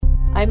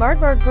I'm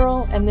Aardvark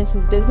Girl, and this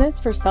is Business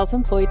for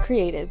Self-Employed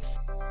Creatives.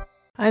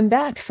 I'm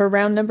back for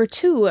round number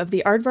 2 of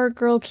the Aardvark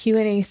Girl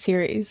Q&A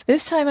series.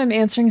 This time I'm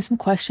answering some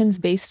questions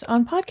based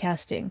on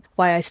podcasting,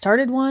 why I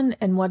started one,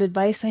 and what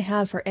advice I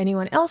have for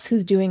anyone else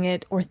who's doing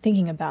it or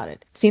thinking about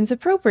it. Seems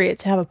appropriate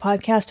to have a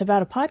podcast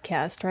about a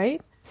podcast,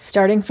 right?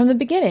 Starting from the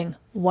beginning,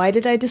 why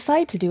did I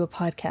decide to do a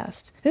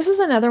podcast? This was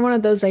another one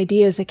of those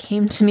ideas that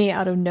came to me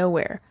out of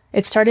nowhere.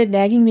 It started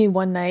nagging me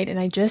one night, and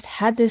I just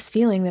had this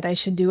feeling that I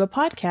should do a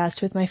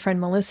podcast with my friend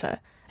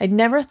Melissa. I'd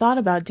never thought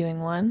about doing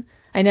one.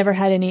 I never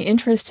had any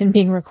interest in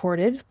being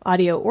recorded,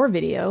 audio or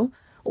video,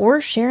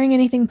 or sharing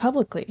anything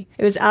publicly.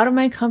 It was out of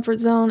my comfort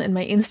zone, and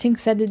my instinct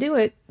said to do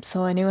it,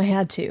 so I knew I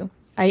had to.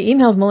 I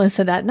emailed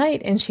Melissa that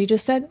night, and she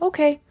just said,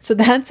 okay. So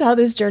that's how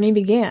this journey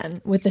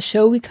began, with the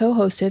show we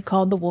co-hosted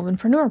called the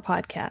Womanpreneur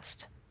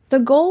Podcast. The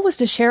goal was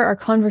to share our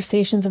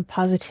conversations of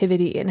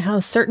positivity and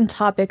how certain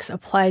topics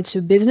apply to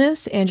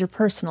business and your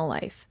personal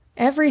life.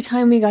 Every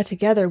time we got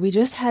together, we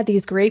just had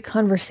these great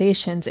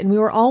conversations, and we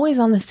were always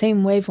on the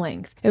same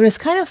wavelength. It was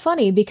kind of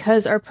funny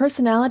because our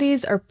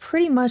personalities are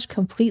pretty much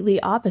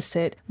completely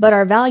opposite, but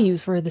our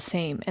values were the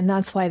same, and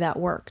that's why that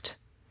worked.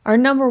 Our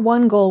number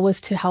one goal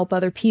was to help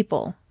other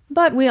people,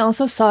 but we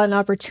also saw an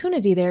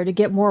opportunity there to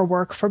get more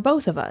work for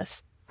both of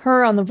us,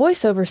 her on the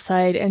voiceover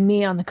side and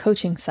me on the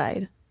coaching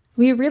side.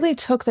 We really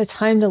took the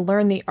time to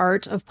learn the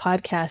art of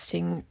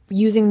podcasting,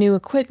 using new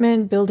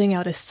equipment, building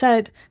out a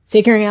set,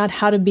 figuring out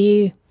how to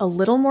be a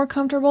little more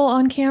comfortable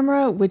on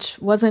camera, which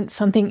wasn't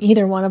something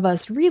either one of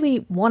us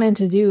really wanted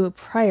to do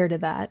prior to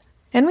that.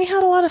 And we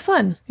had a lot of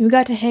fun. We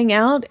got to hang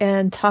out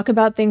and talk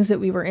about things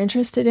that we were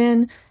interested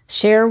in,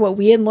 share what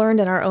we had learned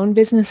in our own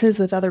businesses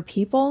with other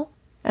people.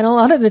 And a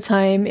lot of the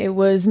time, it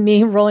was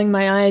me rolling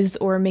my eyes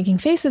or making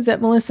faces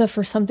at Melissa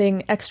for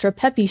something extra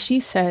peppy she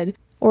said,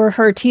 or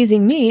her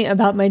teasing me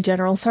about my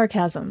general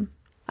sarcasm.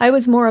 I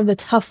was more of the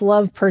tough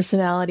love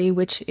personality,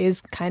 which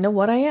is kind of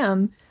what I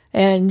am,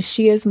 and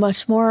she is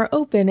much more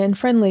open and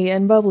friendly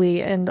and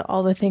bubbly and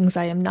all the things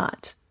I am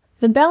not.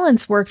 The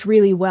balance worked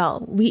really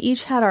well. We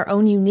each had our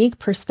own unique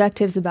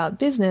perspectives about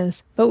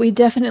business, but we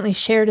definitely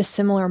shared a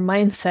similar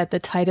mindset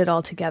that tied it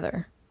all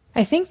together.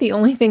 I think the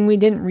only thing we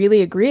didn't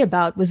really agree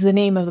about was the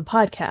name of the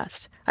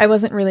podcast. I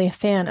wasn't really a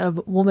fan of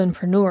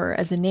Womanpreneur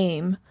as a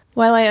name.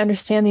 While I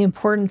understand the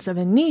importance of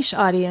a niche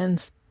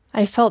audience,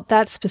 I felt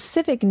that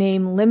specific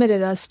name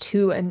limited us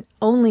to an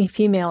only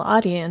female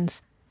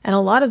audience, and a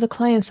lot of the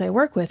clients I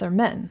work with are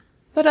men.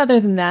 But other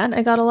than that,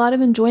 I got a lot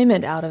of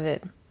enjoyment out of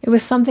it. It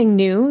was something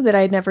new that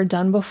I'd never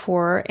done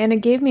before, and it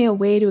gave me a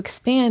way to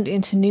expand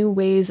into new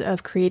ways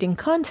of creating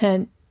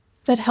content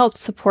that helped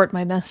support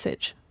my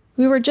message.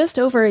 We were just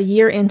over a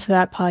year into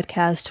that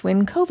podcast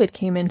when COVID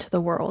came into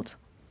the world.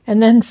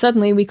 And then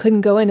suddenly we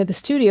couldn't go into the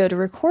studio to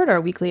record our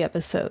weekly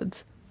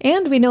episodes.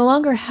 And we no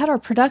longer had our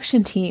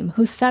production team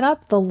who set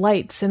up the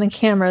lights and the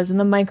cameras and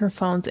the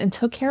microphones and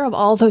took care of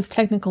all those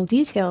technical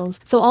details,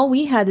 so all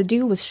we had to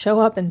do was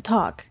show up and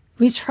talk.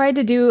 We tried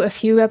to do a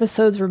few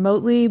episodes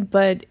remotely,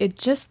 but it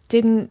just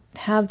didn't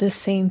have the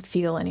same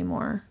feel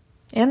anymore.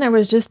 And there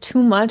was just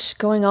too much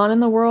going on in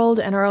the world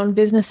and our own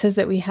businesses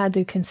that we had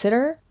to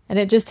consider, and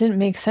it just didn't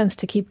make sense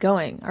to keep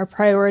going. Our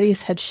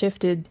priorities had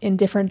shifted in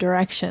different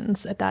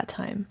directions at that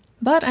time.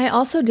 But I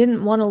also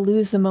didn't want to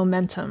lose the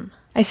momentum.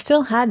 I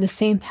still had the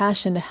same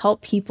passion to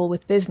help people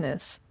with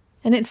business,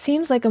 and it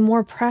seems like a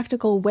more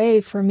practical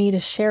way for me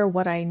to share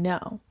what I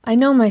know. I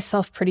know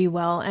myself pretty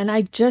well, and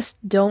I just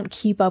don't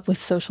keep up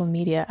with social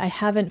media. I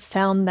haven't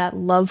found that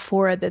love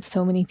for it that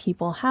so many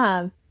people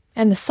have,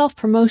 and the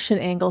self-promotion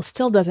angle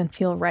still doesn't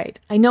feel right.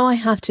 I know I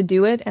have to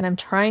do it, and I'm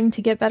trying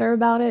to get better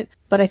about it,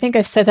 but I think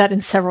I've said that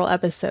in several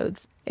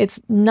episodes. It's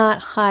not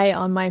high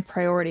on my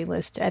priority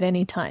list at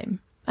any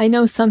time. I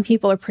know some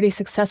people are pretty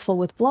successful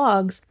with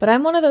blogs, but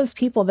I'm one of those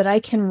people that I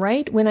can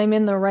write when I'm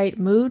in the right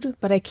mood,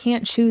 but I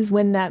can't choose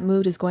when that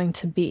mood is going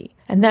to be.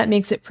 And that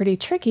makes it pretty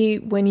tricky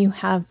when you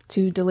have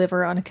to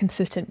deliver on a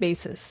consistent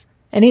basis.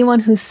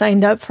 Anyone who's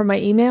signed up for my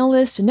email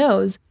list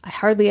knows I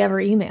hardly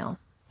ever email.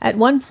 At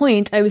one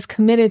point, I was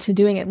committed to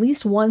doing at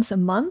least once a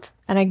month,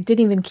 and I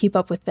didn't even keep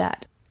up with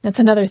that. That's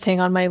another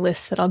thing on my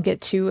list that I'll get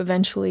to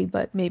eventually,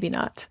 but maybe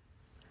not.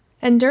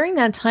 And during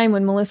that time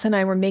when Melissa and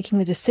I were making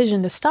the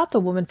decision to stop the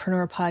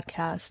Womanpreneur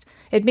Podcast,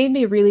 it made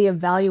me really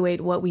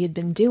evaluate what we had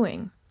been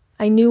doing.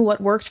 I knew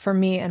what worked for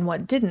me and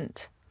what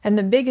didn't. And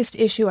the biggest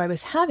issue I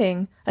was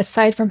having,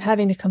 aside from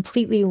having to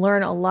completely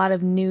learn a lot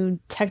of new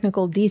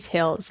technical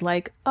details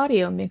like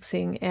audio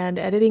mixing and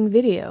editing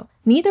video,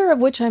 neither of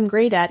which I'm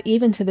great at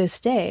even to this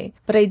day,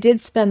 but I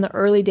did spend the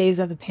early days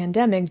of the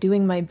pandemic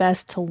doing my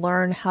best to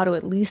learn how to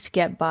at least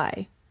get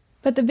by.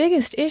 But the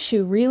biggest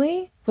issue,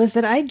 really, was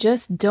that I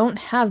just don't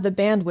have the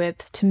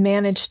bandwidth to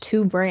manage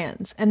 2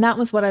 brands, and that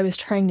was what I was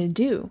trying to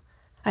do.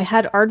 I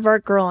had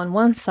Aardvark Girl on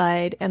one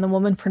side and the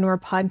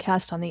Womanpreneur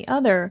Podcast on the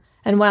other,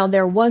 and while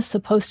there was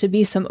supposed to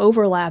be some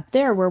overlap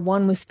there where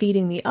one was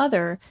feeding the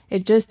other,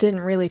 it just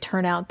didn't really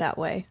turn out that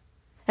way.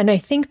 And I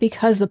think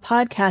because the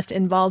podcast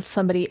involved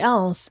somebody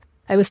else,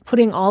 I was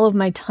putting all of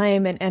my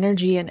time and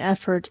energy and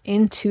effort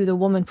into the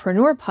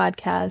Womanpreneur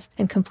podcast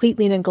and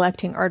completely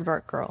neglecting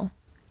Aardvark Girl.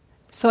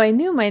 So I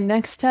knew my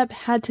next step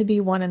had to be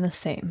one and the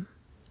same.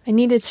 I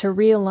needed to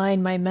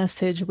realign my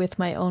message with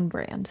my own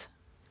brand.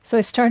 So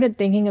I started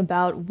thinking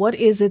about what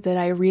is it that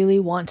I really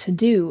want to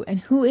do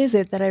and who is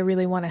it that I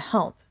really want to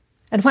help.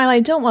 And while I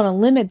don't want to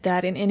limit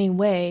that in any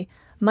way,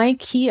 my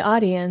key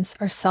audience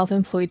are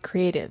self-employed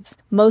creatives.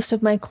 Most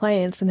of my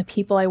clients and the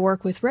people I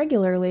work with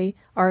regularly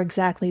are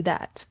exactly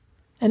that.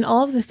 And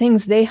all of the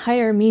things they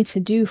hire me to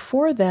do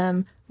for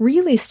them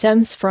really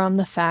stems from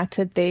the fact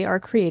that they are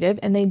creative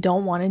and they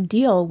don't want to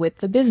deal with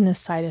the business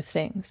side of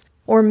things.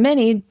 Or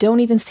many don't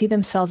even see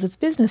themselves as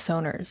business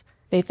owners.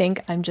 They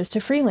think I'm just a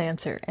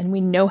freelancer, and we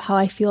know how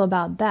I feel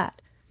about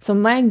that. So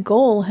my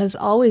goal has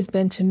always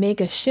been to make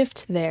a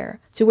shift there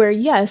to where,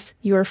 yes,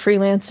 you're a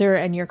freelancer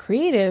and you're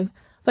creative,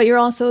 but you're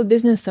also a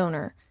business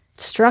owner.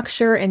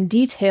 Structure and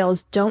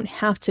details don't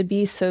have to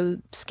be so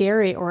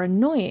scary or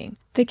annoying.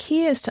 The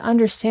key is to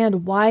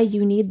understand why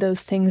you need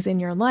those things in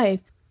your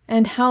life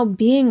and how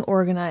being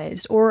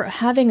organized or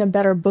having a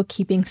better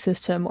bookkeeping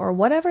system or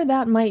whatever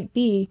that might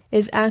be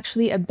is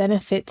actually a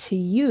benefit to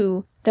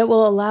you that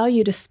will allow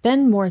you to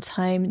spend more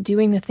time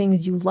doing the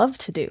things you love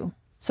to do.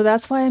 So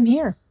that's why I'm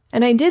here.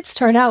 And I did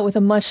start out with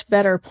a much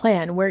better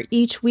plan where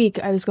each week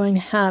I was going to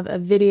have a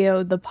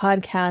video, the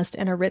podcast,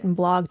 and a written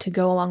blog to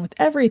go along with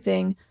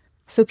everything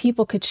so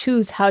people could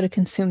choose how to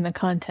consume the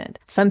content.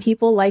 Some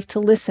people like to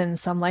listen,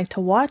 some like to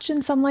watch,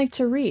 and some like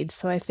to read.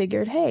 So I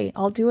figured, hey,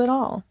 I'll do it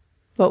all.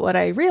 But what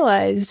I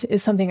realized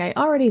is something I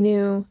already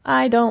knew.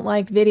 I don't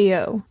like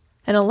video.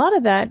 And a lot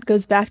of that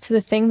goes back to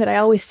the thing that I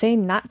always say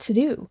not to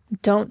do.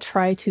 Don't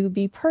try to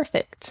be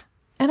perfect.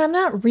 And I'm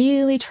not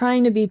really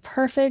trying to be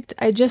perfect.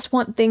 I just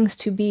want things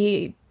to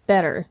be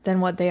better than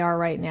what they are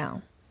right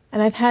now.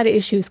 And I've had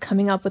issues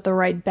coming up with the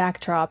right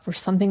backdrop or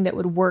something that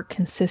would work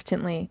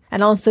consistently,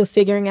 and also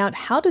figuring out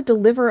how to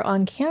deliver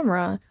on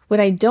camera when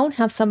I don't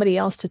have somebody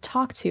else to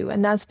talk to.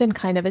 And that's been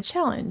kind of a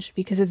challenge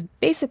because it's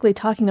basically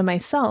talking to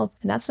myself,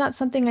 and that's not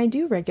something I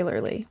do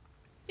regularly.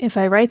 If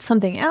I write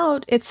something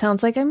out, it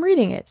sounds like I'm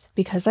reading it,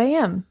 because I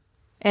am.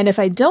 And if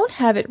I don't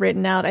have it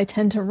written out, I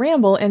tend to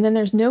ramble, and then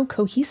there's no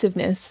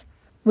cohesiveness,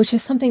 which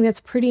is something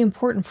that's pretty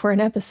important for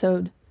an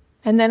episode.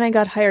 And then I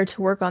got hired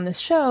to work on this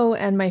show,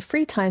 and my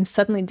free time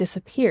suddenly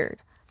disappeared.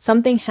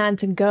 Something had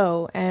to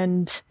go,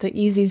 and the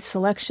easy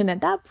selection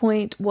at that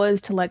point was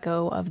to let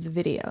go of the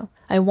video.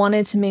 I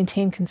wanted to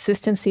maintain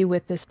consistency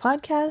with this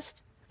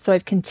podcast, so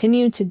I've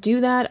continued to do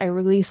that. I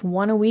release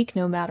one a week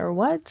no matter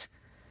what.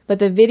 But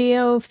the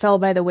video fell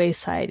by the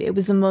wayside. It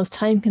was the most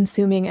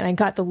time-consuming, and I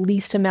got the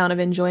least amount of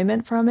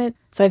enjoyment from it,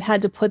 so I've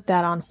had to put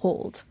that on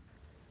hold.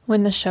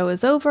 When the show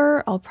is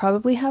over, I'll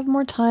probably have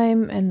more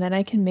time, and then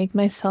I can make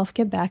myself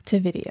get back to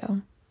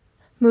video.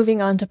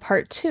 Moving on to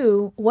part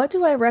 2, what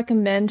do I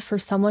recommend for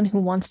someone who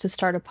wants to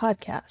start a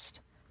podcast?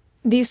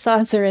 These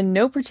thoughts are in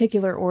no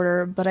particular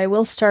order, but I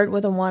will start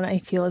with the one I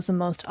feel is the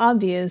most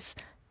obvious: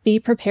 be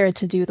prepared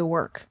to do the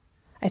work.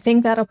 I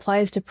think that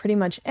applies to pretty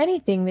much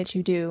anything that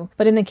you do,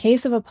 but in the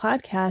case of a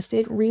podcast,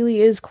 it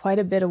really is quite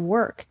a bit of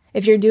work.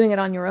 If you're doing it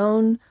on your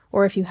own,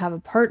 or if you have a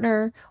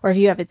partner, or if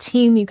you have a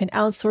team you can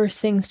outsource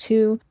things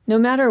to, no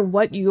matter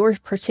what your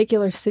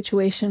particular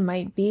situation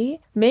might be,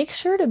 make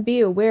sure to be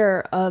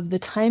aware of the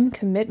time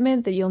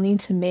commitment that you'll need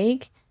to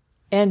make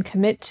and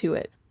commit to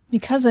it.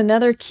 Because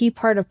another key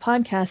part of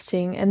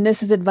podcasting, and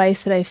this is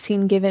advice that I've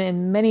seen given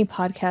in many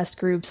podcast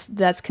groups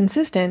that's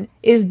consistent,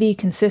 is be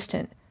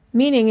consistent.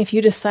 Meaning if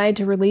you decide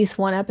to release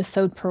one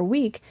episode per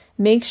week,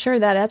 make sure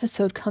that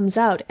episode comes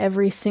out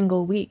every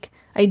single week,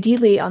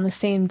 ideally on the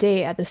same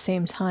day at the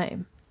same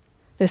time.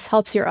 This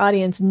helps your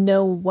audience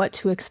know what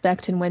to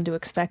expect and when to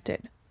expect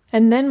it.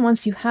 And then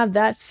once you have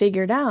that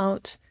figured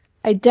out,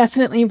 I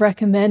definitely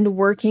recommend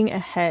working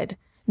ahead,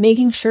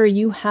 making sure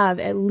you have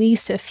at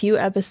least a few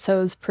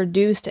episodes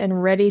produced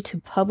and ready to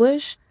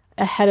publish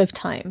ahead of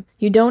time.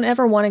 You don't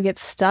ever want to get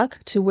stuck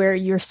to where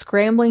you're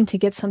scrambling to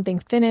get something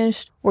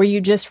finished or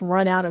you just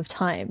run out of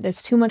time.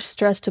 There's too much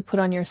stress to put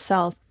on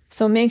yourself,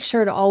 so make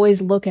sure to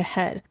always look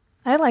ahead.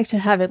 I like to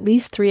have at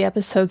least 3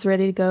 episodes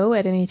ready to go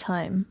at any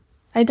time.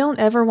 I don't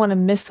ever want to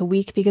miss a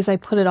week because I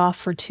put it off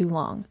for too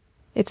long.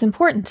 It's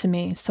important to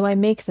me, so I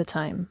make the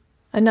time.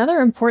 Another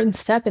important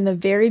step in the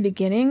very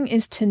beginning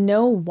is to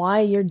know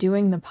why you're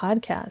doing the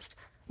podcast.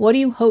 What do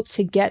you hope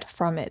to get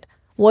from it?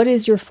 What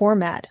is your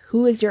format?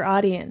 Who is your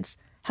audience?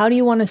 How do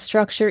you want to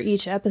structure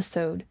each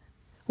episode?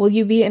 Will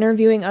you be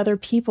interviewing other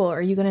people, or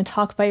are you going to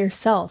talk by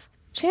yourself?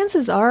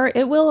 Chances are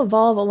it will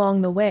evolve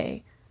along the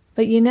way,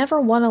 but you never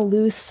want to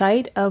lose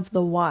sight of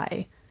the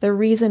why, the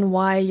reason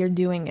why you're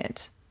doing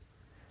it.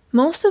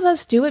 Most of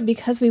us do it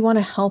because we want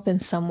to help in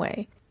some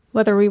way.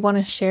 Whether we want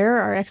to share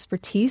our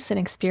expertise and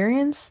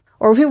experience,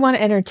 or we want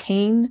to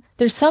entertain,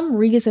 there's some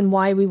reason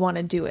why we want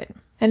to do it.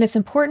 And it's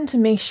important to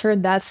make sure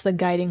that's the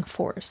guiding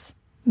force.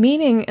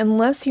 Meaning,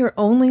 unless your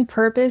only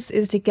purpose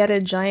is to get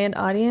a giant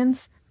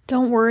audience,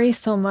 don't worry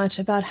so much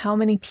about how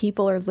many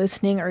people are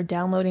listening or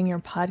downloading your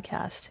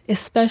podcast,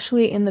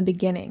 especially in the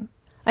beginning.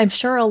 I'm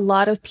sure a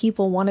lot of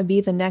people want to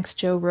be the next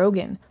Joe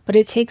Rogan, but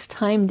it takes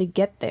time to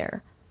get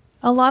there.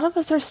 A lot of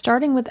us are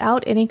starting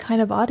without any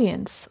kind of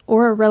audience,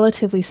 or a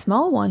relatively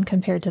small one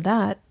compared to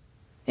that.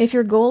 If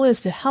your goal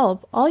is to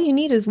help, all you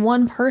need is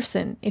one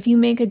person. If you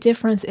make a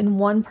difference in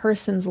one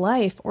person's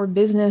life or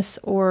business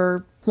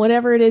or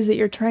whatever it is that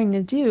you're trying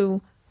to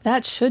do,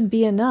 that should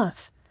be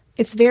enough.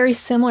 It's very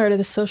similar to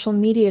the social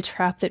media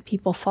trap that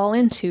people fall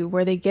into,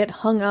 where they get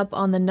hung up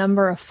on the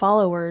number of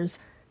followers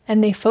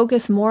and they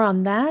focus more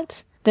on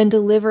that than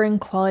delivering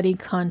quality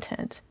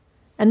content.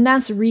 And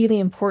that's really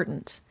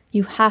important.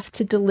 You have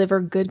to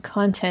deliver good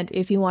content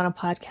if you want a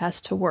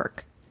podcast to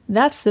work.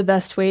 That's the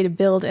best way to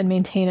build and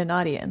maintain an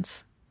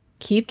audience.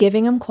 Keep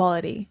giving them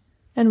quality.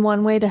 And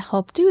one way to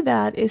help do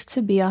that is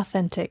to be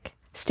authentic.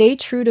 Stay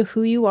true to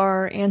who you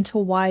are and to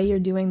why you're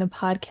doing the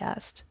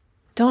podcast.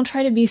 Don't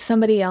try to be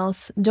somebody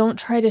else. Don't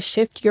try to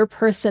shift your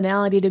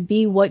personality to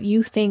be what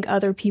you think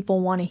other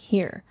people want to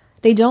hear.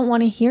 They don't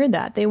want to hear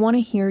that. They want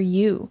to hear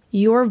you.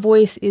 Your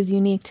voice is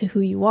unique to who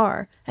you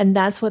are, and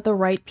that's what the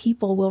right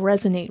people will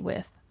resonate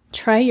with.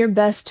 Try your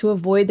best to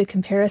avoid the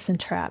comparison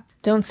trap.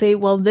 Don't say,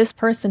 well, this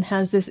person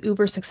has this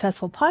uber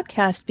successful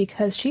podcast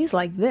because she's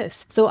like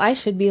this, so I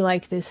should be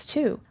like this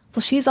too.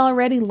 Well, she's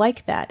already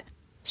like that.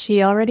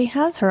 She already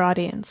has her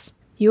audience.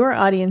 Your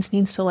audience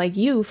needs to like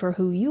you for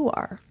who you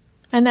are.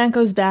 And that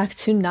goes back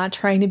to not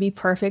trying to be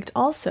perfect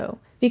also,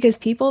 because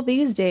people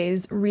these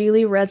days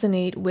really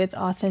resonate with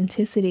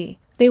authenticity.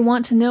 They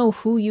want to know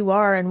who you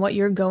are and what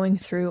you're going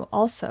through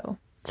also.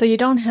 So you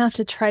don't have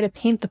to try to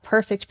paint the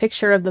perfect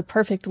picture of the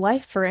perfect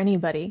life for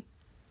anybody.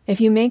 If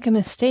you make a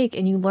mistake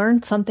and you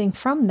learn something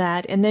from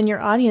that, and then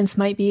your audience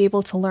might be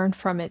able to learn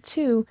from it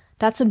too,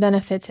 that's a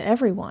benefit to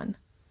everyone.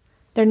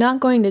 They're not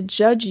going to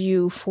judge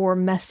you for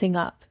messing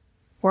up.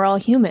 We're all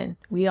human.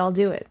 We all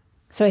do it.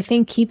 So I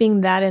think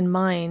keeping that in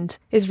mind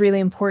is really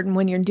important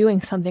when you're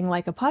doing something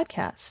like a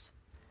podcast.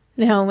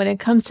 Now, when it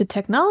comes to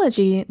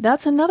technology,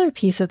 that's another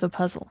piece of the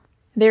puzzle.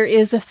 There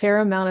is a fair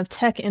amount of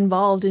tech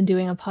involved in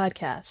doing a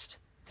podcast.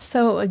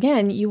 So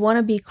again, you want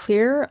to be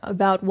clear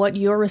about what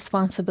your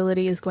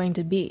responsibility is going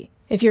to be.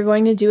 If you're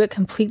going to do it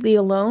completely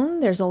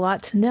alone, there's a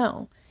lot to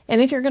know. And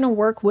if you're going to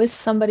work with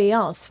somebody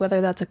else, whether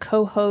that's a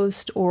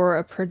co-host or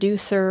a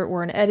producer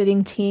or an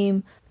editing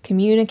team,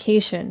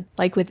 communication,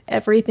 like with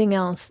everything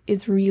else,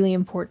 is really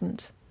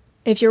important.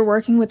 If you're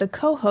working with a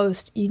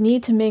co-host, you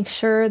need to make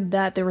sure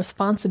that the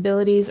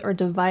responsibilities are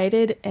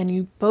divided and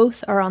you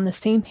both are on the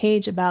same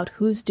page about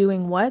who's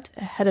doing what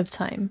ahead of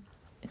time.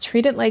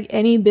 Treat it like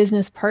any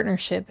business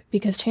partnership,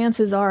 because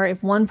chances are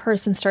if one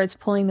person starts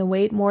pulling the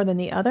weight more than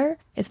the other,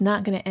 it's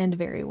not going to end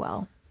very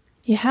well.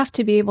 You have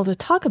to be able to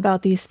talk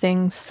about these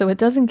things so it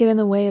doesn't get in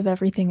the way of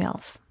everything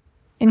else,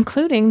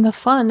 including the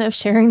fun of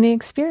sharing the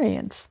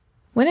experience.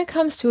 When it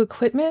comes to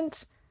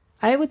equipment,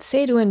 I would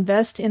say to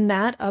invest in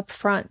that up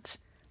front,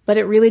 but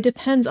it really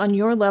depends on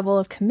your level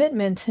of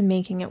commitment to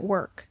making it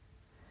work.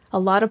 A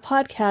lot of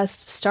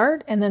podcasts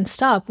start and then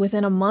stop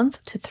within a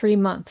month to 3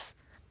 months.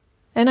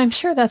 And I'm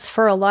sure that's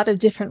for a lot of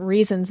different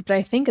reasons, but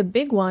I think a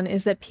big one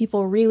is that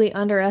people really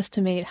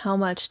underestimate how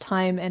much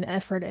time and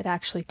effort it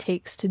actually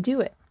takes to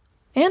do it.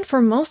 And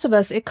for most of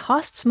us, it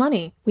costs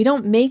money. We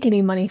don't make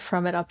any money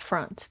from it up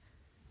front.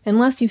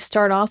 Unless you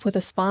start off with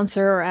a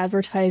sponsor or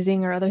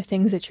advertising or other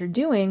things that you're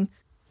doing,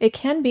 it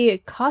can be a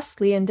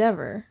costly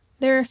endeavor.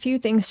 There are a few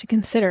things to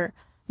consider.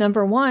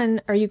 Number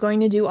one, are you going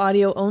to do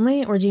audio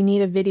only or do you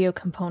need a video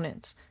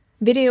component?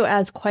 Video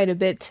adds quite a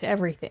bit to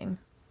everything.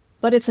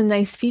 But it's a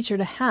nice feature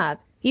to have.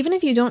 Even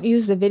if you don't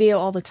use the video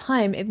all the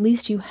time, at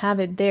least you have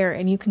it there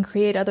and you can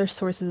create other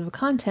sources of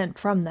content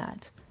from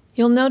that.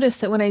 You'll notice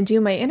that when I do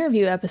my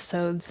interview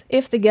episodes,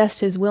 if the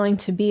guest is willing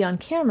to be on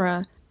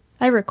camera,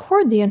 I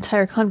record the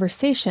entire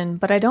conversation,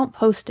 but I don't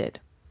post it.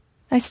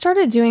 I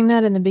started doing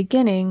that in the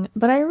beginning,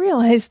 but I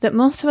realized that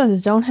most of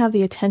us don't have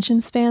the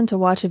attention span to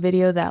watch a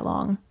video that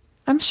long.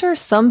 I'm sure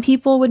some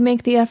people would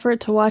make the effort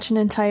to watch an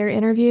entire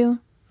interview,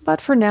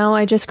 but for now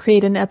I just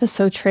create an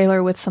episode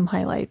trailer with some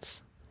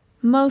highlights.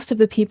 Most of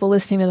the people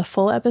listening to the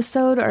full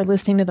episode are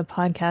listening to the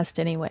podcast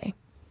anyway.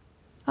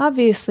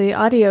 Obviously,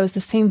 audio is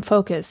the same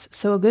focus,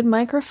 so a good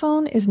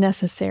microphone is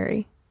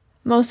necessary.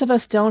 Most of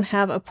us don't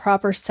have a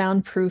proper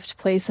soundproofed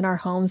place in our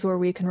homes where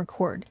we can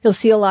record. You'll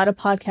see a lot of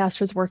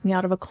podcasters working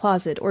out of a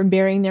closet or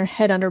burying their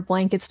head under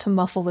blankets to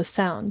muffle the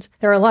sound.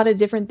 There are a lot of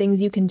different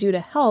things you can do to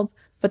help,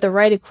 but the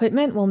right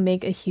equipment will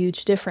make a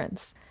huge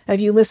difference. If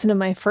you listen to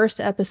my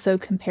first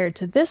episode compared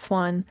to this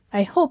one,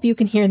 I hope you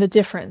can hear the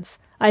difference.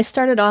 I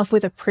started off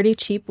with a pretty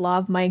cheap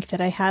lav mic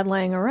that I had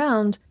lying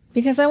around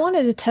because I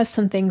wanted to test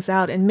some things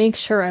out and make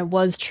sure I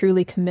was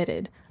truly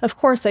committed. Of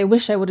course, I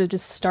wish I would have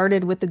just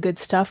started with the good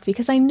stuff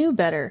because I knew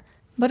better,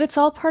 but it's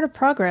all part of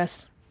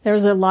progress. There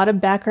was a lot of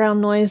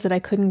background noise that I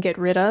couldn't get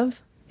rid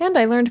of, and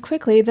I learned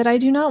quickly that I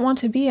do not want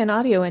to be an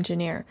audio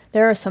engineer.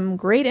 There are some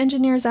great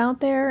engineers out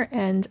there,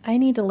 and I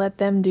need to let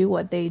them do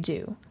what they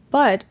do.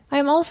 But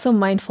I'm also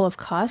mindful of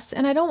costs,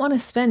 and I don't want to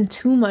spend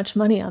too much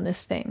money on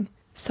this thing.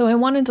 So I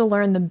wanted to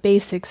learn the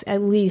basics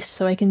at least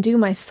so I can do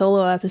my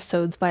solo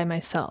episodes by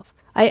myself.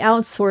 I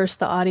outsource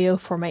the audio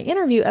for my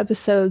interview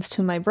episodes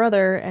to my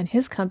brother and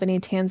his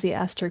company, Tansy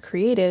Aster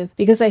Creative,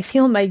 because I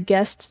feel my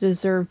guests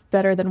deserve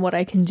better than what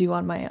I can do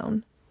on my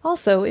own.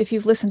 Also, if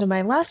you've listened to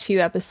my last few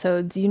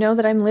episodes, you know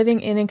that I'm living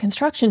in a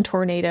construction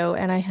tornado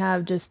and I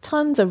have just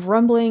tons of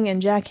rumbling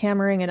and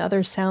jackhammering and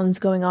other sounds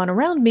going on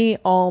around me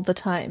all the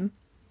time.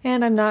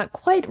 And I'm not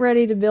quite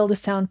ready to build a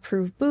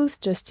soundproof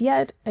booth just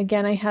yet.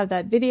 Again, I have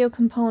that video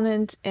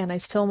component and I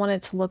still want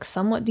it to look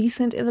somewhat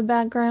decent in the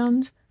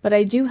background, but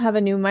I do have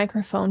a new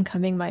microphone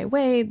coming my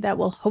way that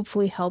will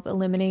hopefully help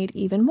eliminate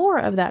even more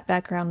of that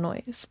background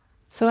noise.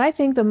 So I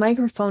think the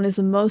microphone is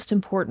the most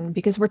important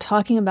because we're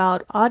talking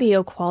about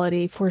audio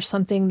quality for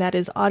something that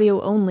is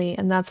audio only,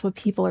 and that's what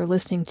people are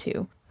listening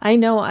to. I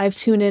know I've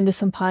tuned into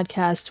some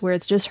podcasts where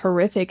it's just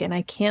horrific and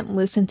I can't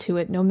listen to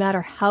it no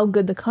matter how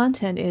good the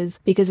content is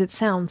because it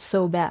sounds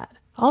so bad.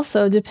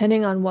 Also,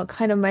 depending on what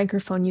kind of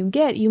microphone you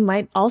get, you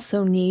might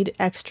also need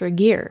extra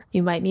gear.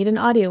 You might need an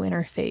audio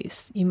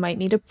interface. You might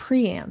need a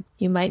preamp.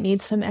 You might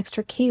need some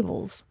extra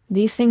cables.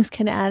 These things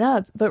can add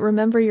up, but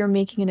remember you're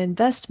making an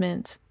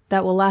investment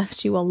that will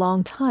last you a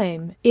long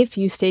time if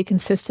you stay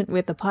consistent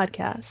with the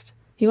podcast.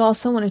 You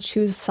also want to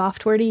choose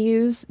software to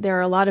use. There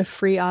are a lot of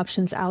free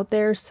options out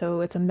there,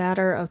 so it's a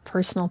matter of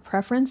personal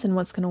preference and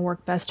what's going to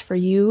work best for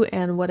you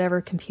and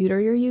whatever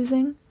computer you're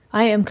using.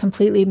 I am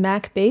completely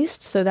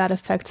Mac-based, so that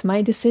affects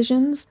my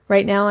decisions.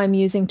 Right now I'm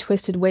using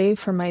Twisted Wave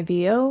for my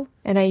VO,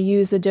 and I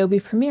use Adobe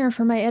Premiere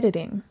for my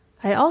editing.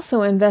 I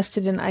also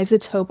invested in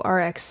iZotope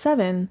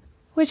RX7,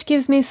 which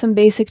gives me some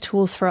basic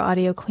tools for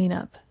audio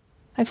cleanup.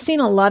 I've seen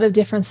a lot of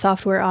different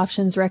software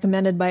options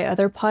recommended by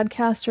other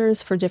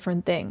podcasters for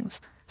different things.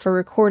 For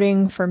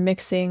recording, for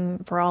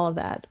mixing, for all of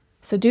that.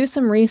 So do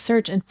some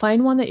research and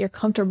find one that you're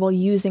comfortable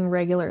using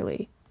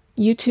regularly.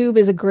 YouTube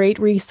is a great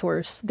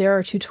resource. There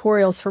are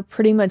tutorials for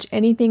pretty much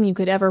anything you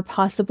could ever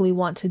possibly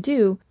want to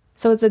do,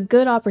 so it's a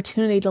good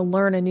opportunity to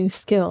learn a new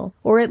skill,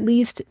 or at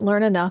least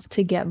learn enough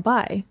to get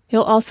by.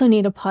 You'll also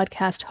need a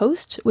podcast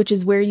host, which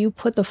is where you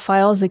put the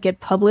files that get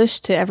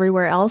published to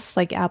everywhere else,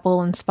 like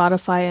Apple and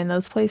Spotify and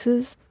those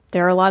places.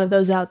 There are a lot of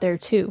those out there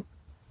too.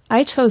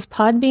 I chose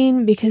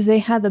Podbean because they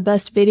had the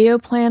best video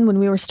plan when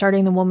we were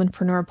starting the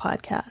Womanpreneur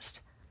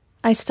podcast.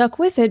 I stuck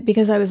with it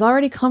because I was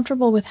already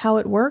comfortable with how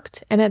it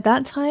worked, and at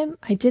that time,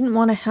 I didn't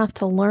want to have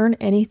to learn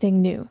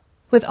anything new.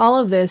 With all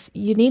of this,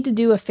 you need to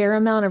do a fair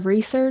amount of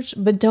research,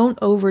 but don't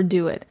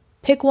overdo it.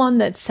 Pick one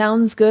that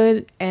sounds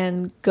good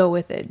and go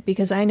with it,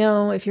 because I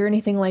know if you're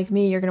anything like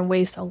me, you're going to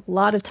waste a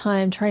lot of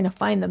time trying to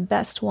find the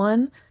best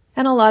one.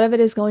 And a lot of it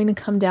is going to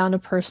come down to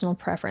personal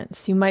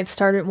preference. You might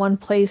start at one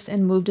place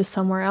and move to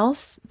somewhere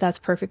else. That's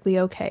perfectly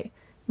okay.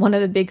 One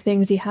of the big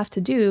things you have to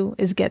do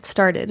is get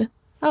started.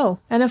 Oh,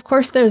 and of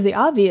course there's the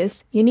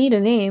obvious. You need a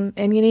name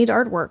and you need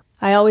artwork.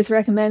 I always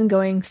recommend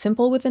going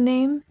simple with a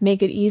name.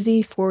 Make it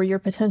easy for your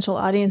potential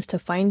audience to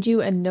find you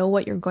and know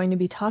what you're going to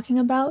be talking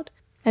about.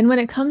 And when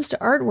it comes to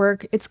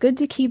artwork, it's good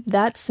to keep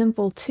that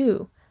simple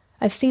too.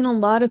 I've seen a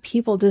lot of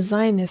people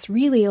design this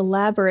really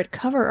elaborate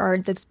cover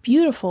art that's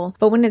beautiful,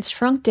 but when it's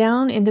shrunk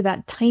down into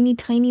that tiny,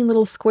 tiny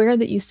little square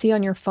that you see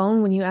on your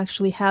phone when you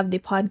actually have the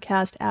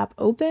podcast app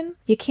open,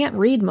 you can't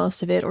read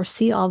most of it or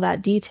see all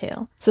that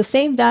detail. So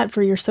save that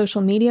for your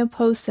social media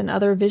posts and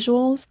other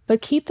visuals,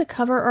 but keep the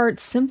cover art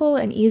simple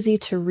and easy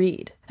to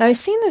read. Now, I've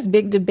seen this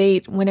big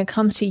debate when it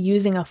comes to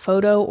using a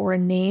photo or a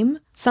name.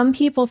 Some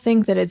people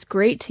think that it's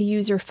great to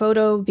use your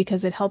photo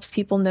because it helps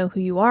people know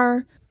who you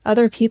are.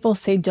 Other people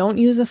say don't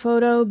use a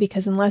photo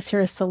because unless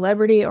you're a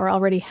celebrity or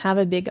already have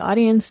a big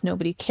audience,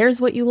 nobody cares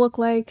what you look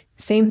like.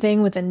 Same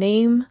thing with a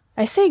name.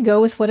 I say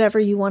go with whatever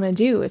you want to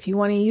do. If you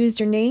want to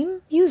use your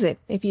name, use it.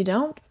 If you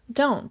don't,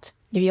 don't.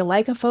 If you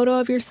like a photo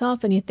of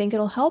yourself and you think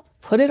it'll help,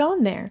 put it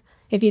on there.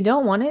 If you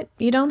don't want it,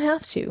 you don't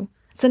have to.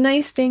 It's a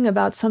nice thing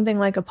about something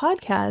like a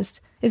podcast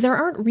is there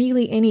aren't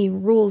really any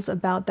rules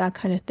about that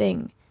kind of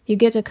thing. You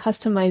get to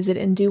customize it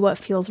and do what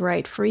feels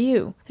right for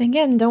you. And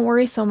again, don't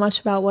worry so much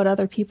about what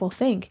other people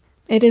think.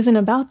 It isn't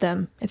about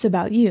them, it's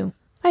about you.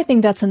 I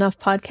think that's enough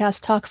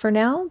podcast talk for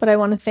now, but I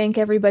want to thank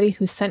everybody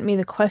who sent me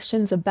the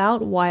questions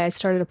about why I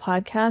started a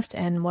podcast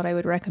and what I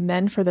would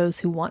recommend for those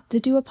who want to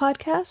do a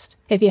podcast.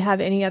 If you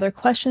have any other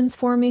questions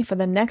for me for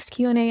the next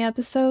Q&A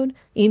episode,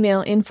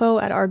 email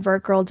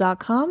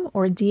info@aardvarkgirl.com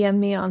or DM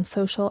me on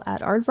social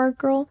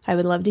 @aardvarkgirl. I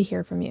would love to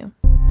hear from you.